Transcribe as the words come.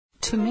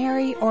To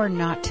marry or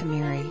not to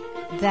marry?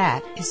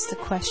 That is the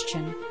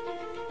question.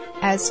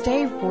 As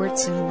Dave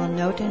Wyrtzen will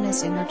note in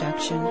his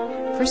introduction,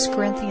 1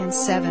 Corinthians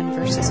 7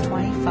 verses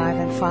 25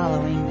 and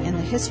following in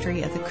the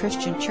history of the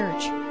Christian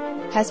church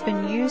has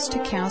been used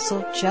to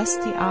counsel just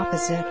the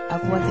opposite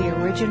of what the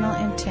original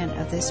intent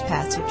of this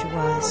passage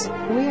was.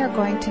 We are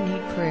going to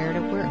need prayer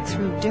to work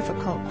through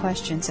difficult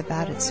questions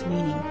about its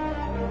meaning.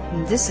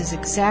 And this is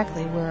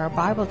exactly where our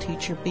Bible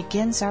teacher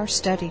begins our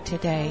study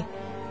today,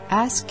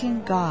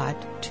 asking God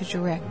to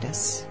direct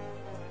us.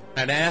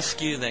 I'd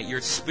ask you that your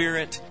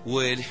spirit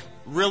would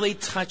really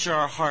touch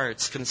our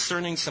hearts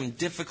concerning some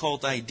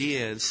difficult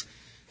ideas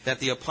that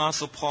the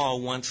Apostle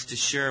Paul wants to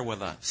share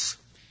with us.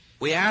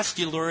 We ask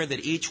you, Lord,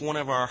 that each one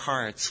of our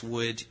hearts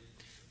would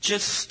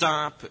just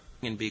stop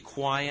and be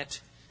quiet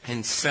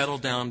and settle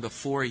down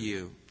before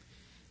you,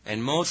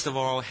 and most of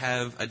all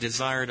have a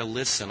desire to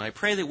listen. I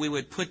pray that we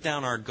would put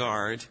down our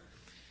guard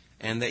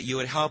and that you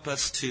would help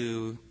us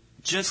to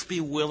just be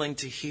willing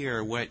to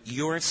hear what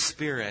your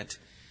Spirit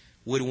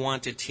would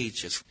want to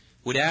teach us.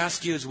 Would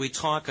ask you as we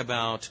talk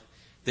about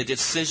the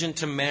decision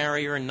to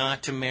marry or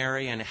not to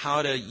marry and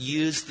how to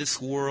use this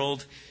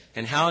world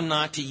and how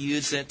not to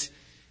use it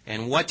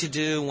and what to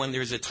do when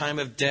there's a time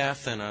of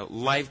death and a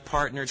life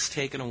partner is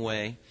taken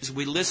away. As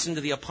we listen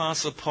to the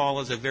Apostle Paul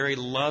as a very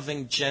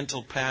loving,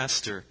 gentle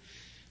pastor,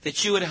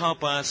 that you would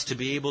help us to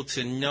be able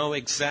to know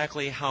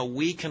exactly how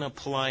we can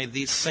apply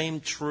these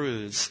same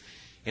truths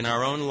in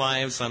our own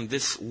lives on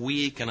this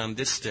week and on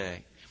this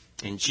day.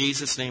 In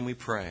Jesus' name we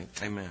pray.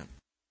 Amen.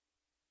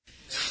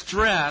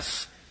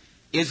 Stress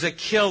is a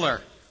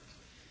killer.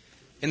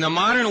 In the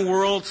modern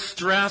world,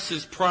 stress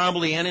is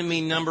probably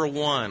enemy number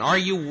one. Are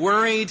you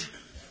worried?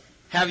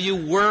 Have you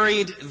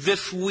worried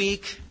this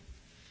week?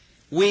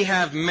 We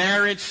have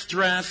marriage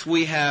stress.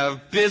 We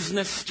have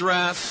business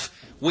stress.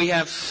 We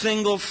have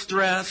single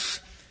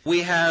stress. We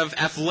have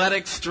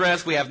athletic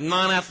stress. We have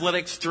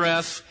non-athletic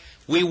stress.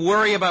 We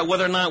worry about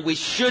whether or not we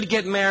should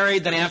get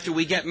married. Then after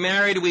we get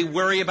married, we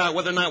worry about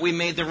whether or not we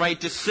made the right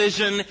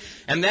decision.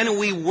 And then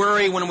we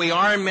worry when we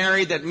are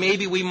married that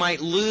maybe we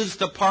might lose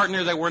the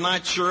partner that we're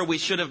not sure we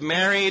should have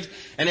married.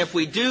 And if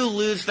we do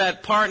lose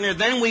that partner,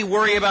 then we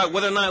worry about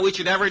whether or not we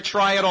should ever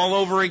try it all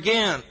over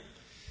again.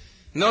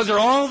 And those are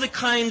all the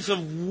kinds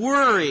of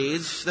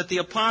worries that the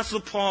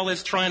Apostle Paul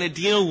is trying to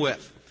deal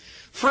with.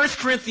 1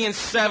 Corinthians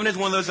 7 is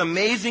one of those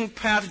amazing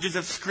passages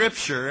of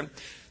Scripture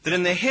that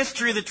in the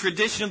history of the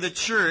tradition of the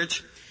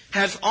church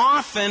has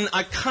often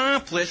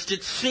accomplished,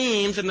 it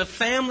seems, in the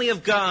family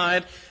of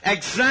God,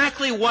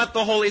 exactly what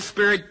the Holy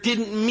Spirit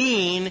didn't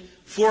mean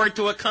for it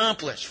to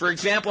accomplish. For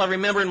example, I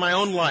remember in my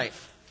own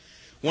life,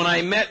 when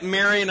I met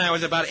Mary and I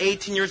was about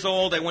 18 years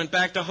old, I went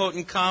back to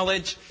Houghton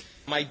College.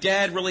 My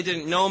dad really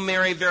didn't know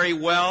Mary very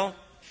well.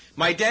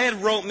 My dad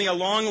wrote me a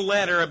long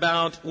letter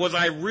about, was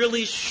I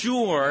really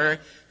sure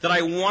that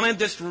I wanted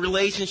this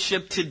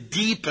relationship to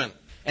deepen?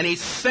 And he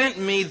sent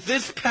me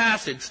this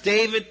passage.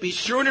 David, be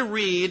sure to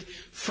read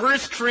 1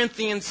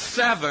 Corinthians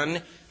 7,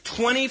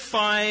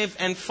 25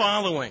 and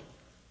following.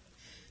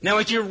 Now,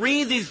 as you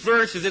read these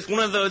verses, it's one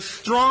of those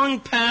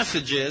strong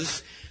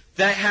passages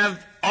that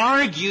have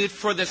argued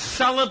for the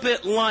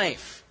celibate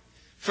life,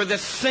 for the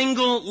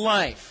single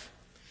life.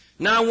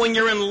 Now, when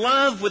you're in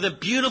love with a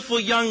beautiful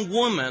young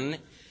woman,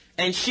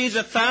 and she's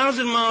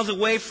 1,000 miles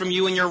away from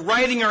you, and you're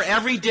writing her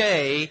every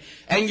day,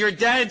 and your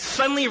dad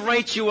suddenly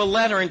writes you a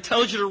letter and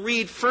tells you to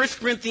read 1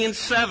 Corinthians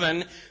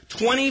 7,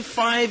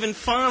 25 and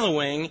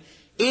following,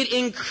 it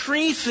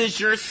increases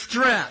your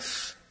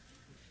stress.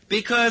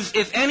 Because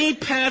if any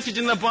passage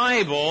in the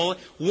Bible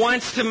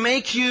wants to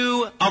make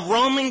you a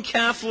Roman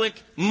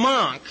Catholic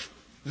monk,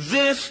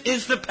 this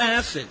is the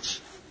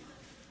passage.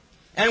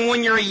 And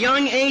when you're a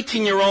young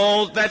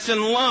 18-year-old that's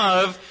in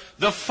love,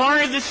 the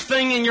farthest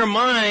thing in your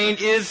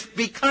mind is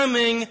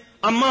becoming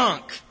a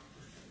monk.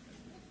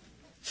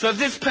 So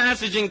this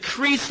passage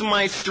increased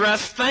my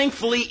stress.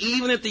 Thankfully,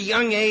 even at the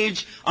young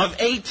age of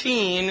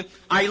 18,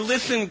 I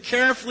listened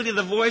carefully to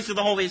the voice of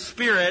the Holy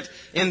Spirit.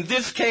 In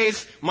this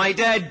case, my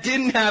dad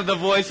didn't have the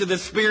voice of the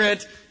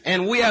Spirit,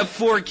 and we have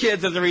 4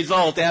 kids as a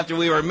result after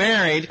we were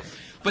married.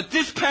 But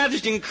this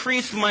passage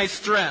increased my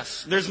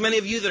stress. There's many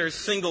of you that are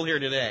single here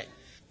today.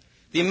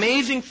 The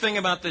amazing thing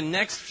about the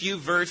next few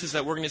verses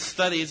that we're going to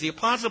study is the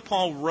Apostle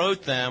Paul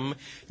wrote them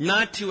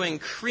not to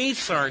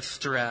increase our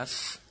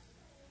stress,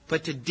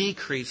 but to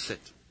decrease it.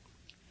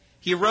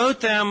 He wrote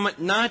them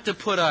not to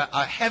put a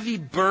heavy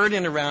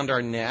burden around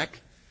our neck.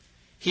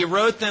 He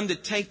wrote them to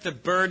take the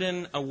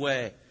burden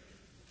away.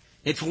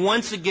 It's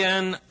once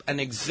again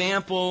an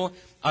example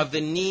of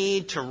the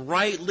need to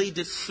rightly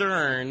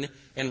discern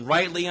and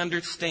rightly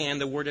understand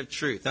the word of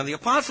truth. Now, the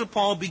Apostle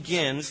Paul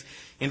begins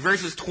in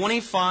verses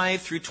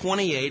 25 through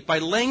 28 by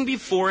laying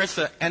before us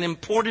an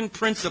important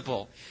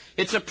principle.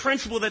 It's a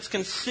principle that's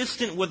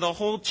consistent with the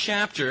whole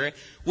chapter,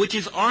 which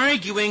is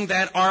arguing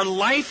that our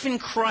life in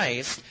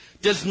Christ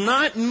does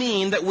not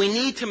mean that we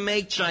need to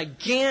make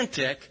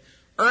gigantic,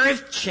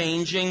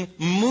 earth-changing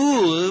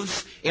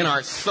moves in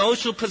our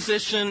social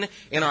position,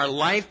 in our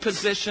life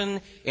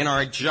position, in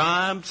our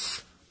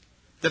jobs.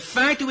 The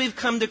fact that we've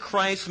come to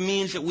Christ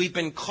means that we've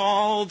been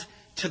called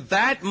to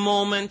that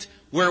moment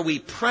where we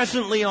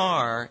presently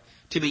are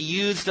to be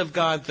used of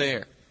God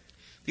there.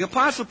 The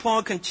Apostle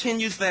Paul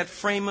continues that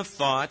frame of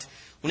thought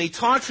when he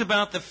talks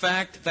about the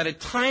fact that a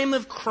time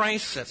of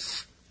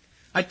crisis,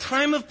 a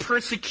time of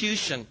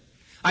persecution,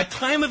 a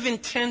time of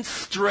intense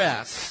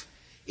stress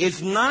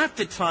is not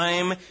the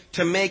time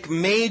to make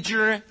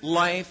major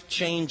life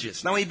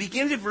changes. Now he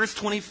begins at verse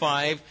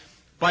 25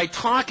 by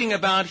talking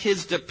about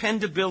his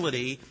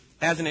dependability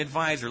as an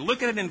advisor.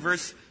 Look at it in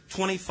verse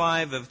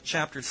 25 of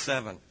chapter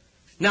 7.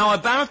 Now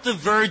about the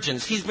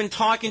virgins, he's been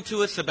talking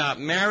to us about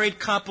married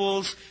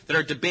couples that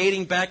are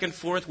debating back and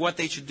forth what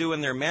they should do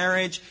in their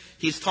marriage.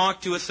 He's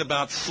talked to us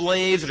about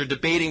slaves that are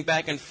debating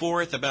back and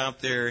forth about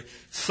their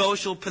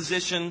social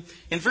position.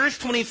 In verse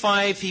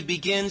 25, he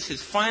begins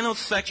his final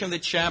section of the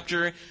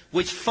chapter,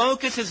 which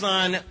focuses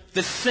on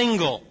the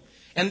single.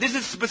 And this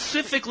is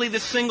specifically the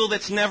single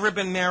that's never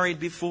been married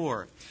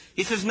before.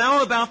 He says,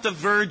 now about the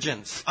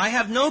virgins, I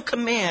have no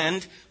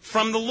command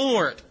from the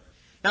Lord.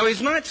 Now,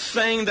 he's not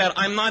saying that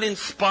I'm not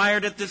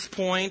inspired at this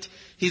point.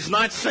 He's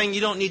not saying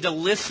you don't need to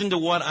listen to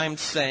what I'm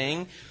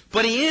saying.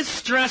 But he is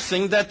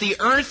stressing that the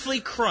earthly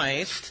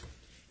Christ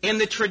and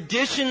the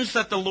traditions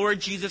that the Lord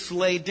Jesus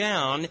laid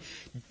down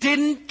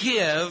didn't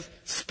give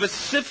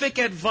specific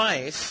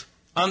advice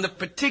on the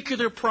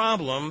particular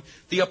problem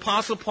the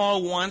Apostle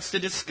Paul wants to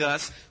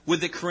discuss with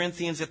the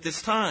Corinthians at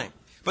this time.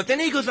 But then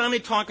he goes on to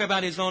talk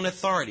about his own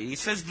authority. He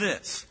says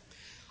this,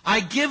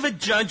 I give a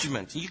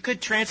judgment. You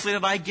could translate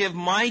it, I give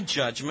my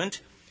judgment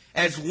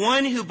as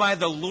one who by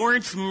the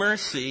Lord's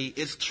mercy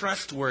is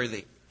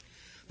trustworthy.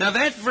 Now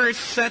that verse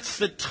sets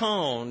the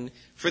tone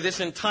for this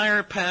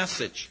entire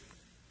passage.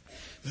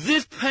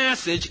 This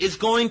passage is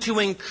going to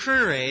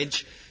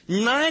encourage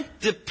not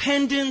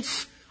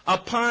dependence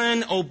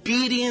upon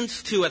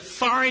obedience to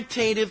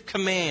authoritative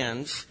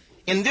commands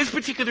in this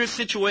particular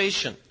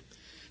situation.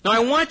 Now, I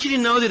want you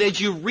to know that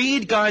as you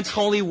read God's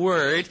holy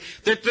word,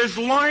 that there's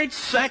large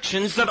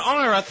sections that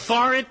are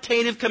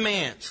authoritative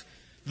commands.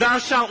 Thou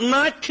shalt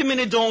not commit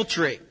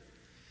adultery.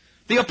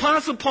 The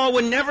Apostle Paul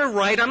would never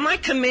write, I'm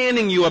not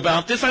commanding you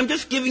about this, I'm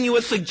just giving you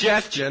a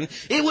suggestion.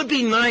 It would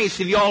be nice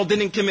if you all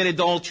didn't commit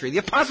adultery. The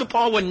Apostle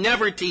Paul would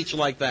never teach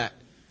like that.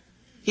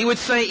 He would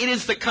say, it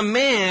is the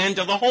command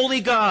of the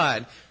holy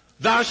God.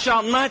 Thou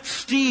shalt not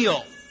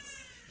steal.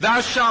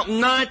 Thou shalt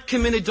not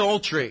commit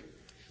adultery.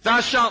 Thou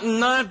shalt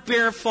not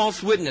bear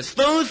false witness.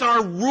 Those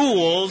are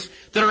rules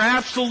that are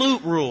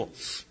absolute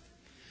rules.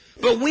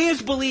 But we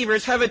as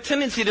believers have a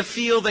tendency to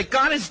feel that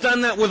God has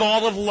done that with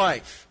all of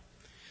life.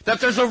 That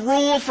there's a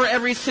rule for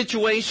every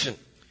situation.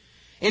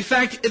 In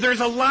fact,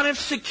 there's a lot of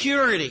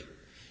security.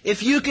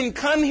 If you can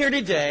come here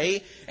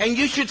today and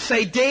you should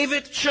say,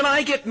 David, should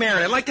I get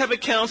married? I'd like to have a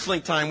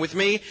counseling time with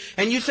me.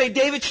 And you say,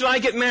 David, should I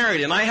get married?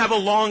 And I have a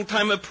long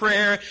time of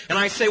prayer. And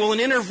I say, well, an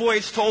inner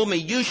voice told me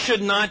you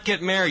should not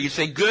get married. You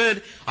say,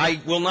 good, I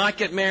will not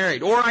get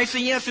married. Or I say,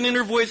 yes, an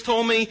inner voice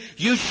told me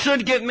you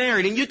should get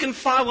married. And you can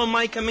follow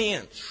my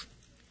commands.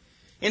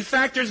 In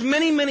fact, there's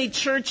many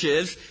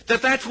churches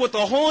that's what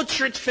the whole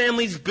church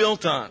family's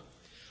built on.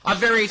 A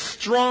very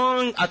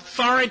strong,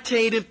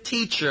 authoritative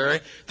teacher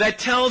that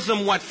tells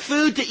them what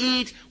food to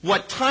eat,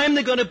 what time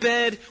to go to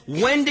bed,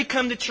 when to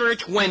come to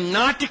church, when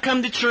not to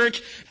come to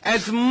church.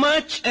 As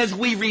much as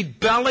we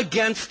rebel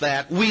against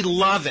that, we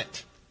love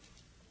it.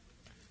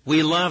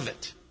 We love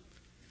it.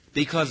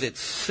 Because it's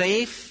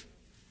safe,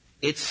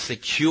 it's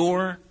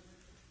secure,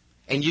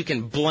 and you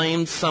can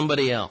blame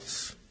somebody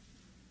else.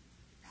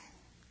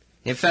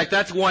 In fact,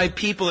 that's why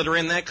people that are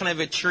in that kind of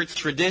a church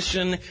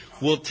tradition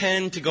will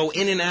tend to go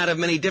in and out of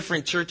many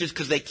different churches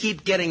because they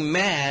keep getting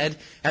mad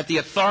at the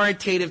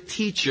authoritative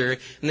teacher.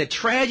 And the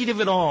tragedy of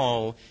it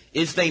all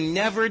is they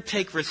never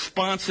take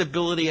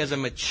responsibility as a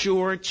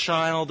mature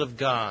child of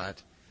God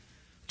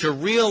to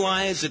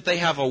realize that they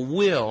have a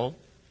will,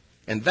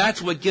 and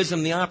that's what gives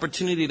them the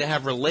opportunity to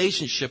have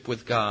relationship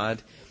with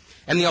God.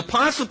 And the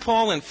Apostle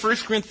Paul in 1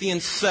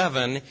 Corinthians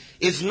 7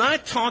 is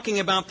not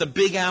talking about the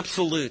big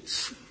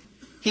absolutes.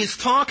 He's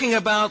talking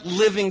about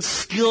living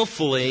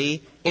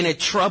skillfully in a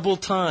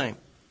troubled time.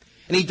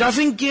 And he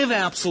doesn't give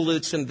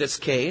absolutes in this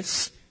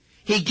case.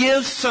 He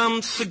gives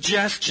some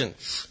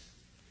suggestions.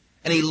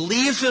 And he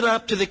leaves it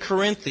up to the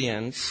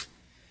Corinthians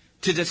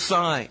to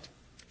decide.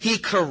 He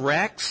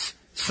corrects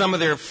some of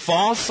their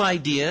false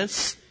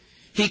ideas.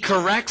 He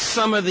corrects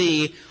some of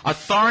the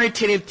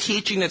authoritative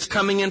teaching that's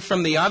coming in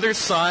from the other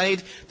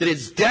side that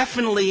is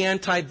definitely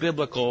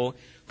anti-biblical.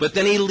 But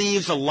then he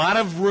leaves a lot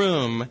of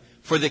room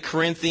for the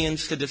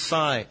Corinthians to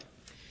decide.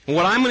 And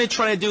what I'm going to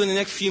try to do in the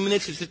next few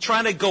minutes is to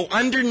try to go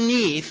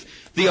underneath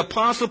the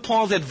Apostle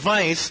Paul's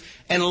advice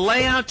and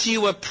lay out to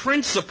you a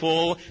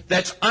principle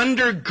that's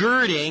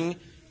undergirding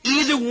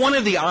either one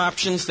of the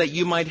options that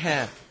you might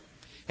have.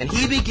 And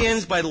he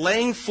begins by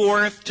laying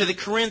forth to the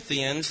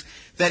Corinthians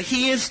that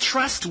he is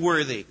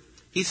trustworthy.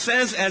 He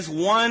says, as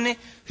one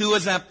who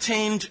has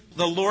obtained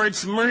the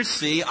Lord's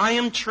mercy, I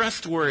am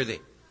trustworthy.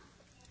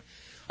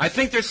 I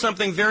think there's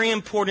something very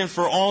important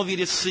for all of you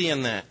to see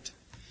in that.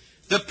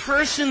 The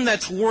person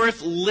that's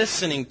worth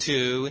listening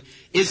to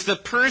is the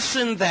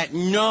person that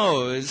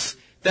knows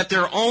that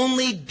they're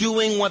only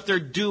doing what they're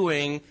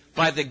doing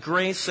by the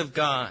grace of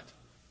God.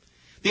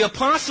 The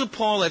Apostle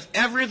Paul, if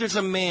ever there's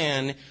a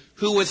man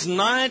who was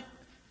not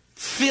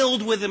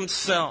filled with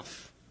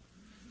himself,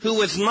 who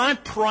was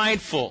not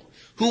prideful,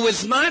 who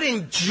was not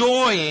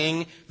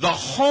enjoying the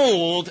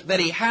hold that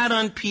he had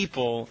on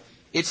people,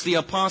 it's the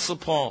Apostle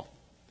Paul.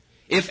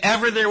 If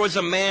ever there was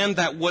a man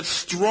that was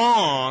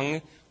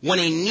strong when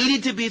he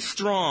needed to be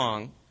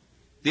strong,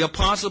 the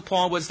Apostle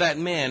Paul was that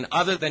man,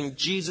 other than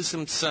Jesus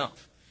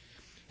himself.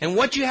 And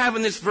what you have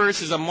in this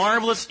verse is a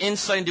marvelous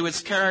insight into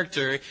his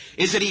character,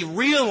 is that he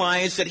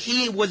realized that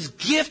he was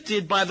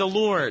gifted by the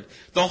Lord.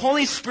 The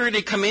Holy Spirit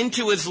had come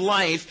into his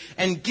life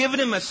and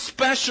given him a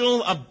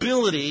special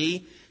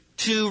ability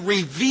to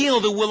reveal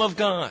the will of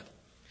God.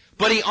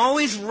 But he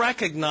always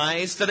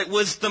recognized that it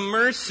was the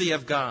mercy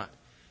of God.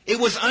 It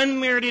was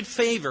unmerited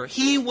favor.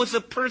 He was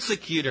a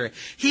persecutor.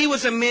 He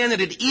was a man that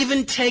had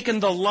even taken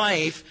the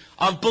life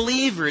of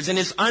believers in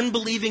his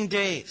unbelieving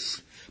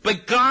days.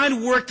 But God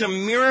worked a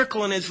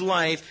miracle in his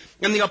life,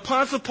 and the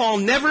Apostle Paul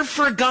never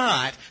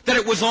forgot that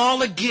it was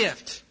all a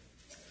gift.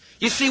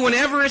 You see,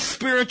 whenever a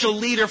spiritual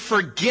leader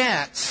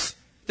forgets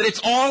that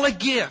it's all a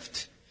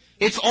gift,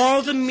 it's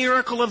all the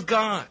miracle of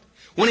God,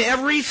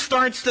 whenever he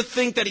starts to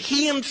think that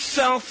he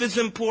himself is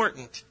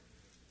important,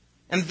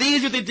 and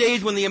these are the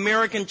days when the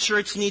American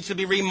church needs to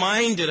be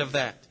reminded of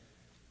that.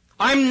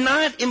 I'm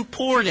not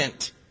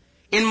important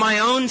in my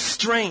own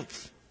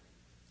strength.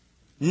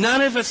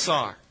 None of us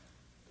are.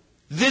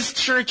 This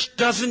church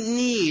doesn't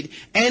need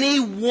any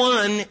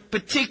one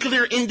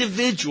particular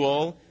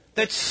individual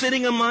that's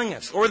sitting among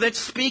us or that's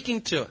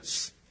speaking to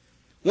us.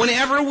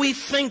 Whenever we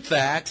think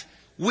that,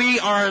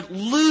 we are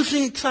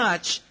losing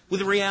touch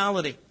with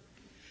reality.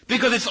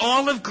 Because it's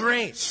all of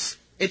grace.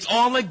 It's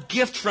all a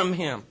gift from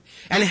Him.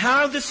 And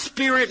how the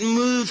Spirit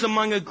moves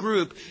among a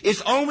group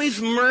is always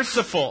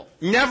merciful,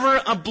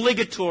 never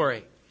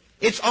obligatory.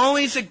 It's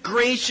always a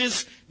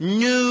gracious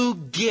new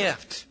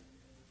gift.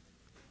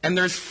 And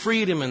there's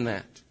freedom in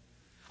that.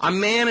 A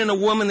man and a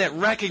woman that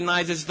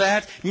recognizes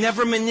that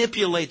never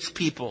manipulates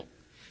people,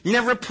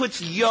 never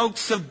puts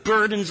yokes of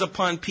burdens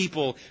upon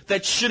people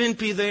that shouldn't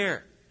be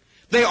there.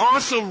 They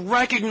also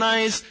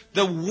recognize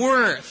the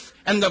worth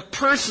and the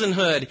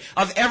personhood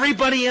of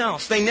everybody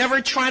else. They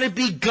never try to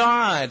be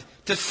God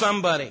to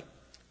somebody.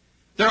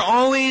 They're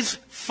always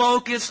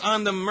focused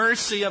on the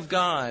mercy of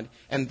God,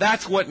 and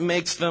that's what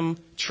makes them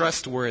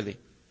trustworthy.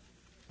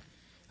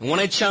 I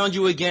want to challenge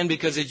you again,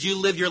 because as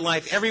you live your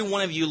life, every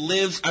one of you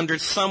lives under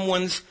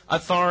someone's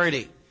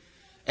authority.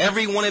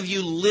 Every one of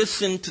you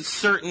listen to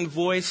certain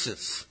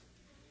voices.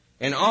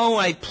 And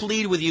I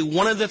plead with you,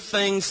 one of the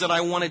things that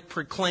I want to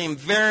proclaim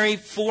very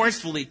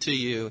forcefully to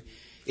you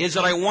is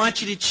that I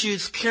want you to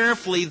choose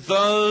carefully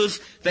those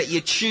that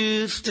you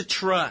choose to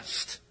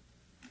trust.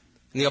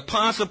 And the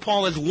Apostle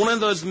Paul is one of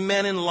those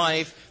men in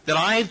life that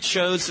I've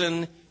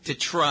chosen to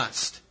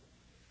trust.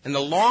 And the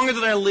longer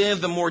that I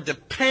live, the more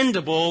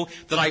dependable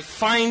that I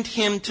find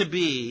him to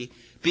be,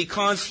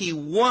 because he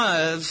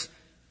was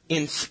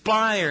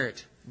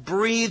inspired,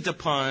 breathed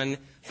upon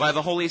by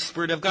the Holy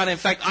Spirit of God. In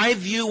fact, I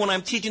view, when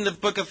I'm teaching the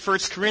book of 1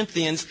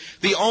 Corinthians,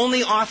 the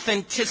only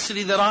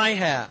authenticity that I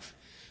have,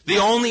 the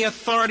only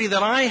authority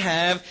that I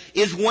have,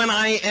 is when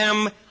I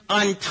am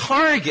on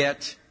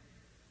target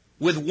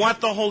with what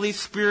the Holy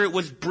Spirit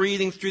was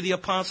breathing through the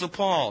Apostle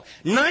Paul.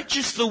 Not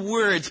just the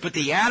words, but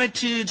the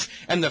attitudes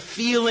and the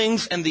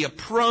feelings and the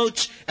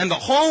approach and the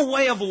whole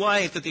way of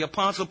life that the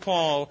Apostle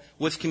Paul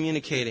was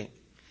communicating.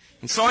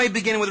 And so I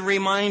begin with a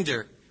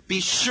reminder. Be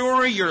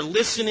sure you're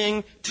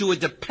listening to a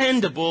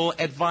dependable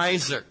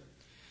advisor.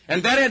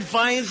 And that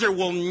advisor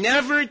will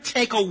never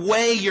take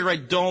away your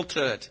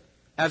adulthood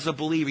as a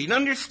believer. You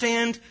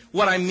understand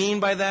what I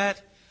mean by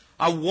that?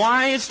 A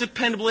wise,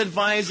 dependable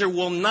advisor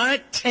will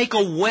not take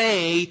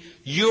away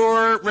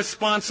your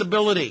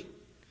responsibility,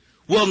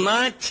 will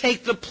not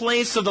take the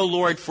place of the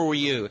Lord for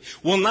you,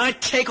 will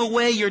not take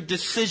away your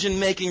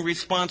decision-making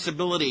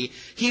responsibility.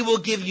 He will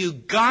give you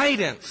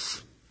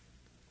guidance,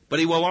 but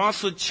he will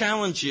also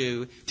challenge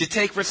you to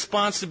take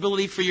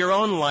responsibility for your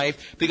own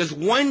life, because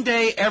one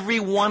day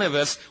every one of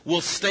us will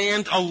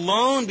stand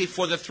alone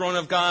before the throne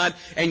of God,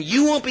 and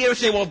you won't be able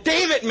to say, well,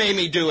 David made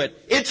me do it.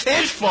 It's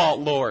his fault,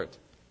 Lord.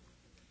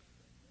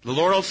 The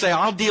Lord will say,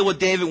 I'll deal with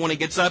David when he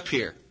gets up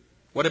here.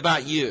 What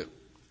about you?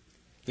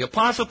 The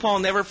Apostle Paul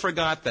never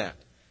forgot that.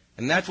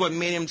 And that's what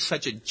made him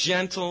such a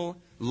gentle,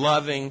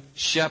 loving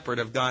shepherd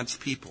of God's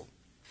people.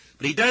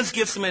 But he does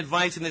give some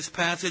advice in this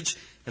passage,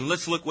 and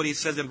let's look what he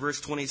says in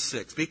verse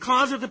 26.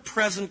 Because of the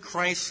present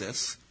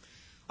crisis,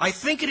 I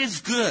think it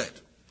is good.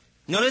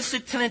 Notice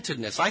the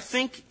tentativeness. I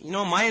think,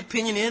 my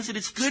opinion is that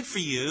it's good for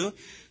you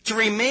to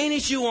remain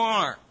as you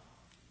are.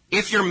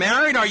 If you're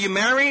married, are you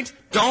married?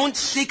 Don't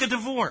seek a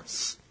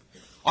divorce.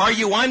 Are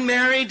you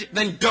unmarried?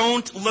 Then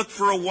don't look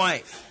for a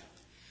wife.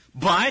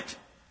 But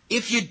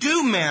if you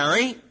do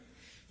marry,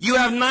 you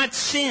have not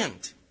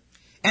sinned.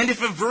 And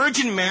if a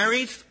virgin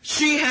marries,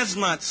 she has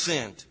not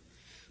sinned.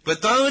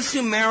 But those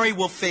who marry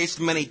will face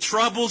many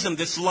troubles in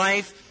this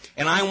life,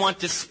 and I want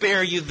to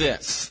spare you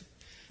this.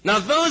 Now,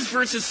 those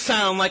verses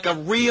sound like a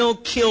real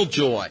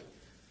killjoy.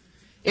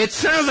 It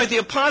sounds like the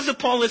Apostle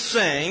Paul is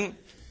saying,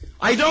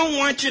 I don't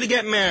want you to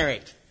get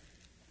married.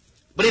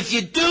 But if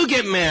you do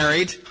get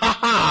married,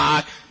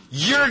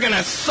 you're going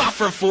to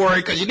suffer for it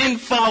because you didn't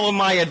follow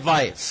my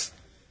advice.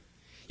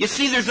 You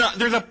see, there's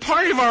a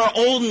part of our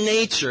old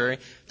nature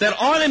that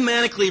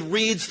automatically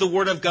reads the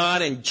Word of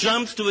God and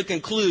jumps to a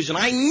conclusion.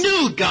 I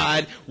knew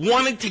God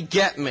wanted to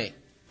get me.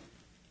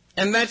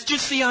 And that's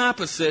just the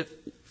opposite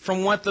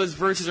from what those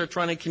verses are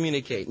trying to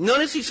communicate.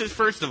 Notice he says,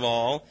 first of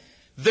all,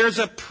 there's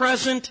a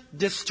present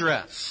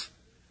distress.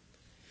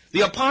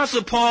 The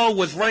Apostle Paul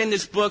was writing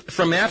this book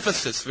from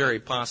Ephesus, very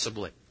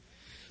possibly.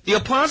 The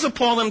Apostle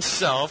Paul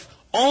himself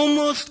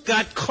almost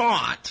got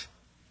caught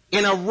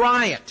in a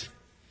riot.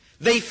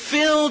 They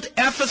filled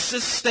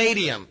Ephesus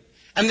Stadium,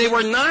 and they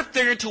were not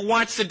there to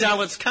watch the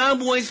Dallas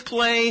Cowboys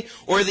play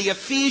or the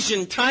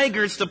Ephesian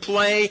Tigers to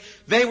play.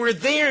 They were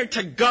there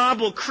to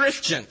gobble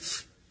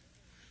Christians.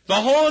 The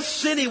whole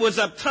city was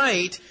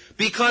uptight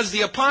because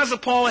the Apostle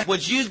Paul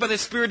was used by the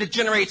Spirit to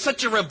generate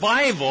such a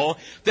revival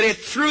that it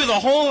threw the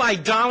whole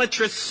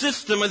idolatrous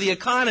system of the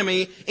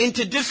economy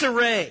into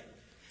disarray.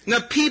 And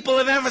the people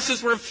of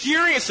Ephesus were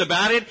furious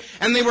about it,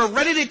 and they were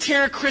ready to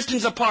tear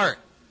Christians apart.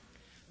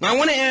 Now I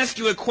want to ask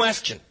you a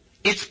question.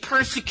 It's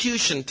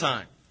persecution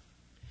time.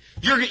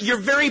 You're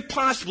very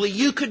possibly,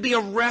 you could be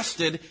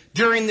arrested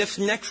during this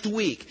next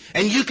week,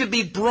 and you could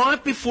be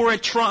brought before a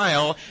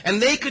trial,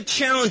 and they could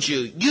challenge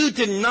you. You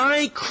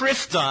deny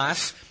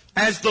Christos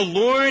as the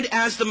Lord,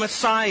 as the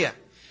Messiah.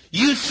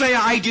 You say,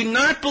 I do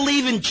not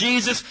believe in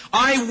Jesus.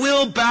 I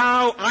will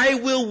bow. I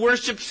will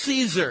worship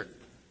Caesar.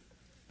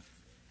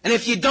 And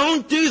if you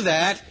don't do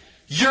that,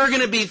 you're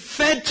going to be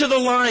fed to the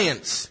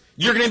lions.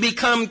 You're going to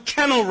become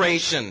kennel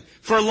ration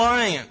for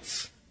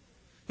lions.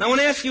 Now I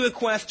want to ask you a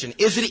question.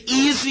 Is it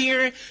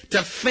easier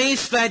to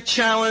face that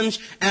challenge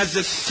as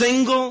a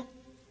single,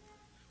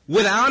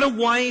 without a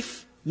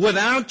wife,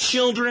 without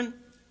children,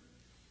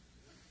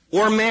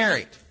 or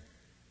married?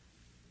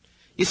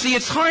 You see,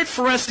 it's hard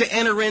for us to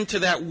enter into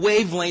that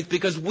wavelength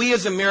because we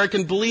as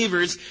American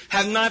believers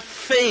have not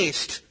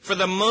faced, for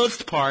the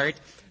most part,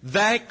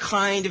 that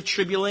kind of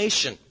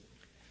tribulation.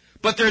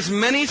 But there's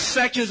many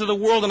sections of the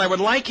world, and I would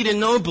like you to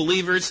know,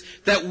 believers,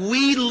 that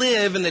we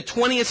live in the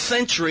 20th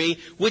century,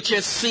 which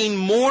has seen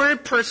more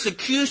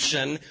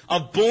persecution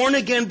of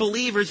born-again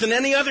believers than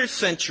any other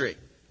century.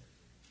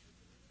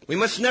 We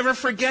must never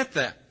forget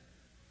that.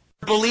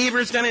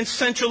 Believers down in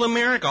Central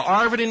America,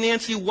 Arvid and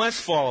Nancy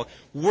Westfall,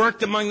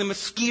 worked among the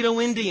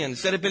Mosquito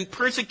Indians that have been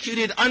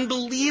persecuted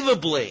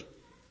unbelievably.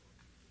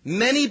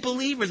 Many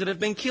believers that have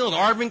been killed.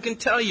 Arvin can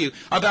tell you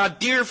about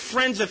dear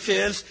friends of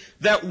his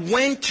that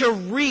went to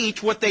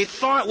reach what they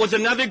thought was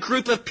another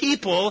group of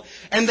people,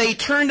 and they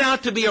turned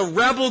out to be a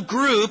rebel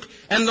group,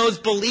 and those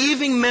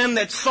believing men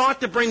that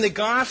sought to bring the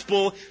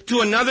gospel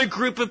to another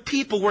group of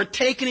people were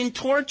taken and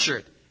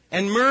tortured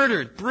and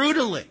murdered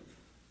brutally.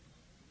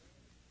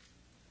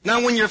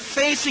 Now, when you're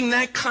facing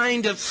that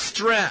kind of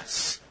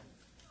stress,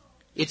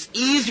 it's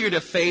easier to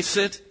face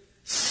it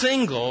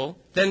single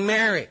than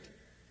married.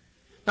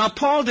 Now,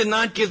 Paul did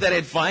not give that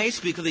advice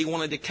because he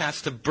wanted to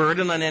cast a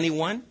burden on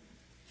anyone.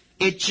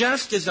 It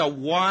just is a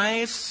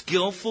wise,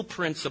 skillful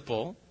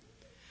principle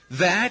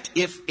that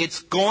if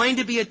it's going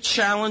to be a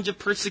challenge of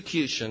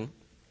persecution,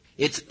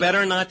 it's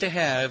better not to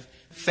have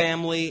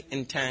family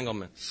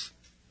entanglements.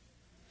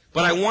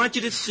 But I want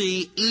you to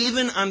see,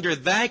 even under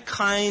that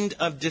kind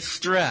of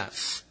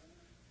distress,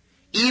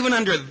 even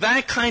under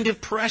that kind of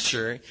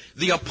pressure,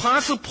 the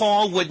Apostle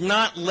Paul would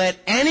not let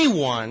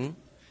anyone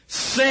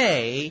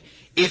say,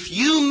 if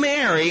you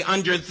marry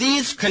under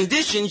these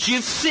conditions,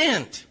 you've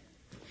sinned.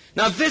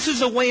 Now, this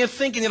is a way of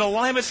thinking that a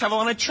lot of us have a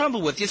lot of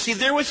trouble with. You see,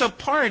 there was a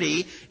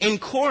party in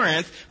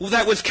Corinth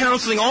that was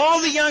counseling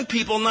all the young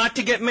people not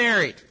to get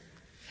married.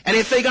 And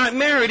if they got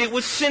married, it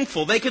was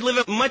sinful. They could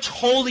live a much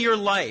holier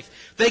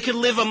life. They could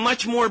live a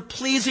much more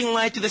pleasing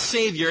life to the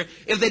Savior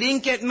if they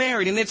didn't get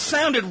married. And it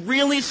sounded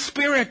really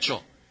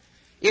spiritual.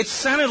 It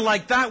sounded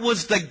like that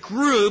was the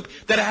group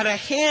that had a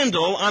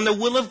handle on the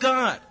will of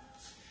God.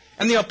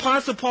 And the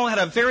Apostle Paul had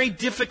a very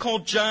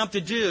difficult job to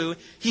do.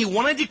 He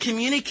wanted to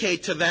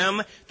communicate to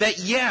them that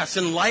yes,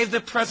 in light of the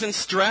present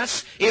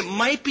stress, it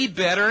might be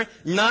better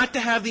not to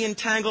have the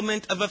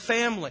entanglement of a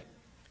family.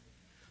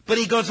 But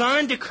he goes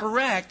on to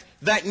correct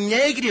that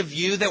negative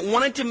view that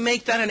wanted to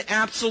make that an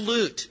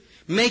absolute,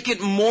 make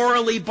it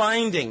morally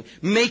binding,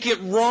 make it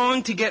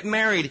wrong to get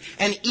married.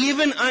 And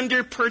even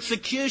under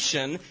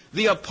persecution,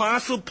 the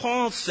Apostle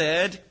Paul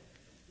said,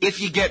 if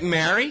you get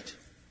married,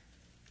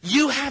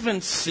 you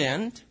haven't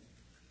sinned.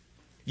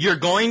 You're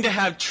going to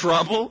have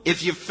trouble.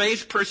 If you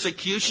face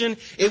persecution,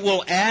 it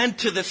will add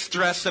to the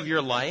stress of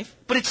your life.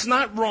 But it's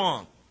not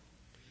wrong.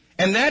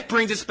 And that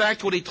brings us back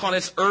to what he taught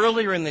us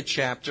earlier in the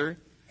chapter,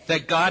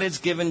 that God has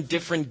given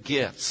different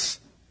gifts.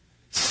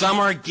 Some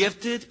are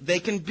gifted, they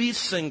can be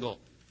single.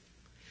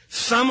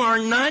 Some are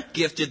not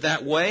gifted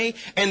that way,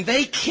 and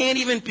they can't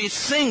even be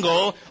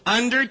single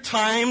under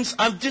times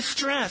of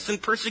distress and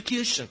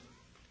persecution.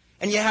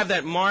 And you have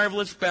that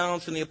marvelous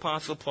balance in the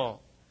Apostle Paul.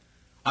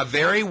 A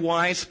very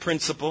wise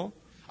principle,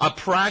 a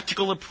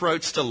practical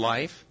approach to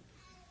life,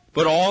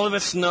 but all of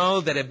us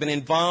know that have been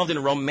involved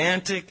in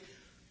romantic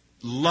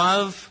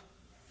love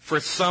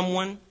for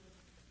someone,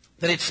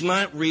 that it's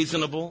not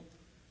reasonable.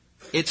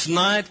 It's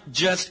not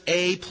just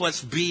A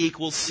plus B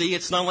equals C.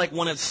 It's not like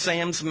one of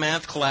Sam's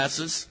math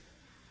classes.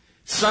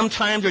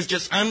 Sometimes there's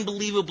just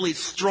unbelievably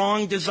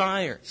strong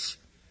desires.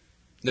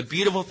 The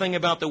beautiful thing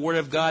about the Word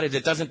of God is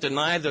it doesn't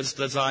deny those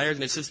desires.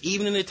 And it says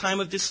even in a time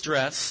of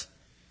distress,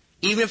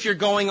 even if you're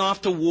going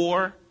off to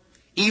war,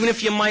 even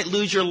if you might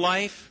lose your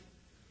life,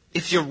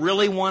 if you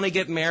really want to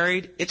get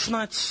married, it's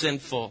not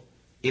sinful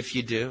if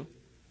you do.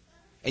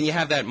 And you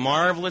have that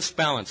marvelous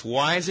balance,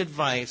 wise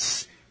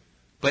advice,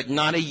 but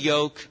not a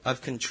yoke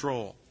of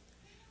control.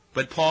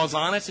 But Paul's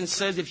honest and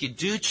says if you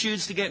do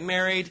choose to get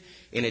married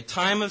in a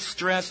time of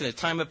stress, in a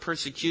time of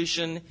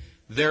persecution,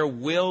 there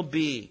will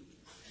be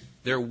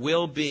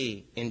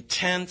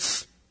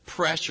intense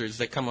pressures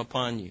that come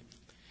upon you.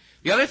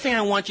 The other thing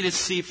I want you to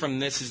see from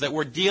this is that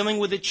we're dealing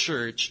with a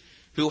church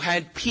who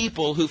had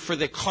people who, for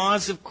the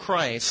cause of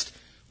Christ,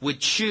 would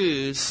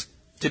choose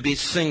to be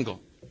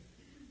single.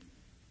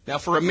 Now,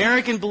 for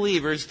American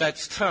believers,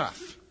 that's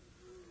tough.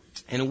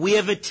 And we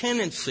have a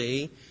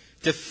tendency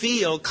to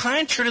feel,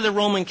 contrary to the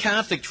Roman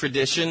Catholic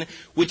tradition,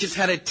 which has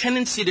had a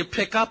tendency to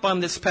pick up on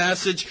this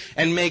passage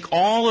and make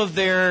all of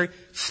their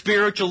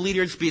spiritual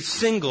leaders be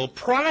single,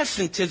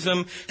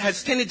 Protestantism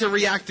has tended to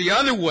react the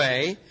other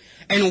way,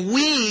 and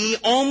we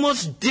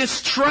almost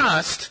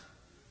distrust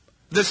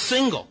the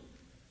single.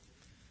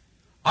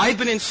 I've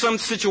been in some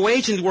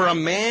situations where a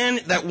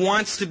man that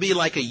wants to be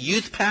like a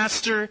youth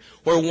pastor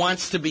or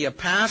wants to be a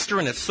pastor,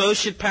 an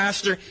associate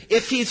pastor,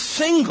 if he's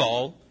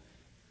single,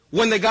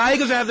 when the guy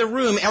goes out of the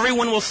room,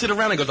 everyone will sit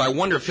around and goes, I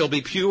wonder if he'll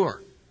be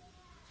pure.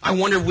 I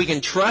wonder if we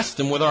can trust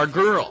him with our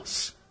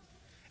girls.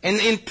 And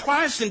in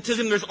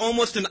Protestantism, there's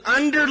almost an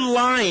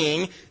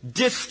underlying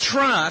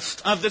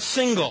distrust of the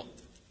single.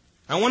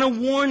 I want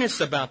to warn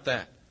us about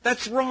that.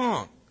 That's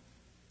wrong.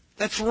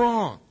 That's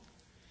wrong.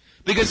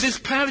 Because this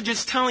passage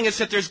is telling us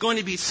that there's going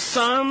to be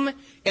some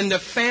in the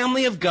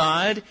family of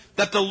God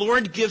that the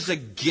Lord gives a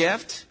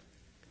gift.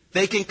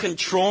 They can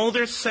control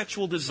their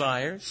sexual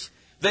desires.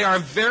 They are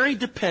very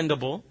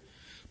dependable.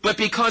 But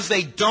because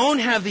they don't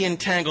have the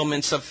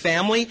entanglements of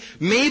family,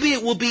 maybe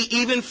it will be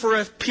even for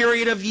a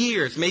period of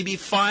years, maybe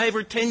 5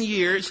 or 10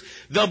 years,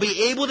 they'll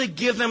be able to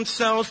give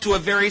themselves to a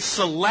very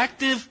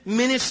selective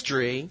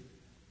ministry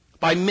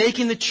by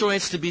making the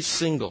choice to be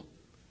single.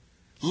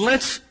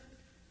 Let's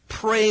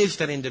praise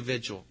that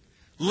individual.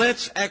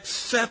 Let's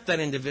accept that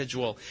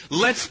individual.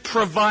 Let's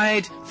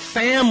provide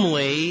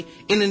family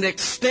in an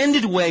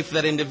extended way for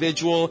that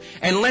individual.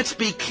 And let's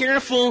be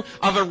careful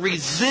of a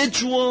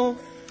residual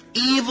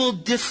evil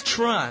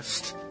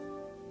distrust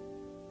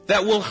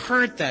that will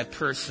hurt that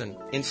person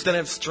instead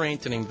of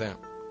strengthening them.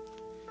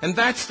 And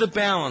that's the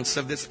balance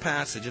of this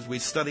passage as we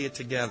study it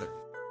together.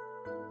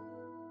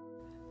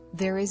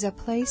 There is a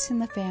place in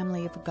the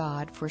family of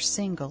God for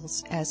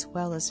singles as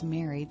well as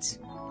marrieds,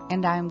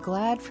 and I am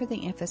glad for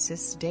the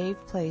emphasis Dave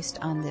placed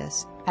on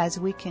this as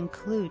we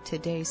conclude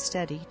today's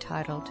study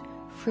titled,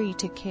 Free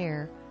to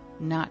Care,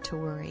 Not to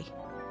Worry.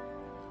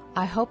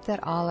 I hope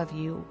that all of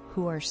you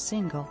who are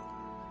single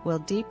will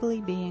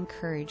deeply be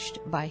encouraged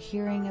by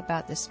hearing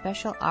about the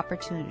special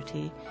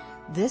opportunity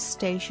this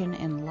station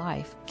in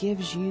life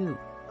gives you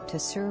to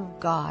serve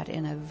God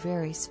in a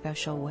very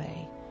special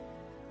way.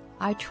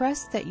 I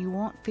trust that you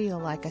won't feel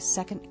like a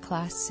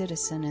second-class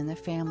citizen in the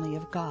family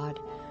of God,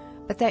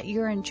 but that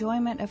your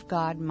enjoyment of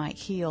God might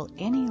heal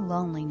any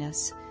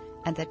loneliness,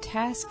 and the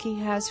task He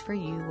has for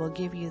you will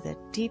give you the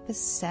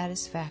deepest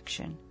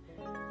satisfaction.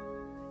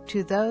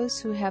 To those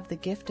who have the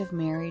gift of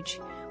marriage,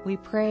 we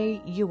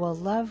pray you will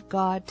love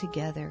God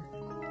together,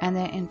 and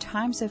that in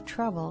times of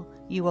trouble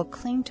you will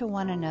cling to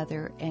one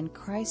another in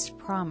Christ's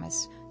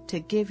promise to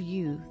give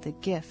you the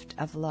gift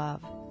of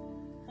love.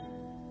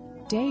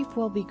 Dave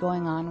will be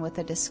going on with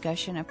a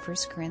discussion of 1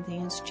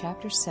 Corinthians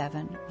chapter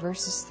 7,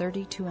 verses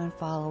 32 and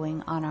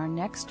following on our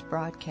next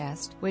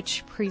broadcast,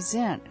 which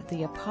present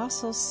the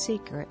Apostles'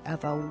 secret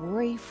of a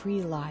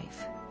worry-free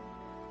life.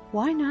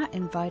 Why not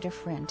invite a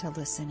friend to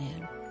listen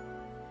in?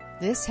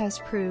 This has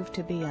proved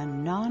to be a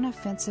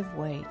non-offensive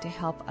way to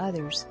help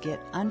others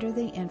get under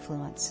the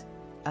influence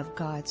of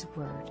God's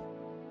Word.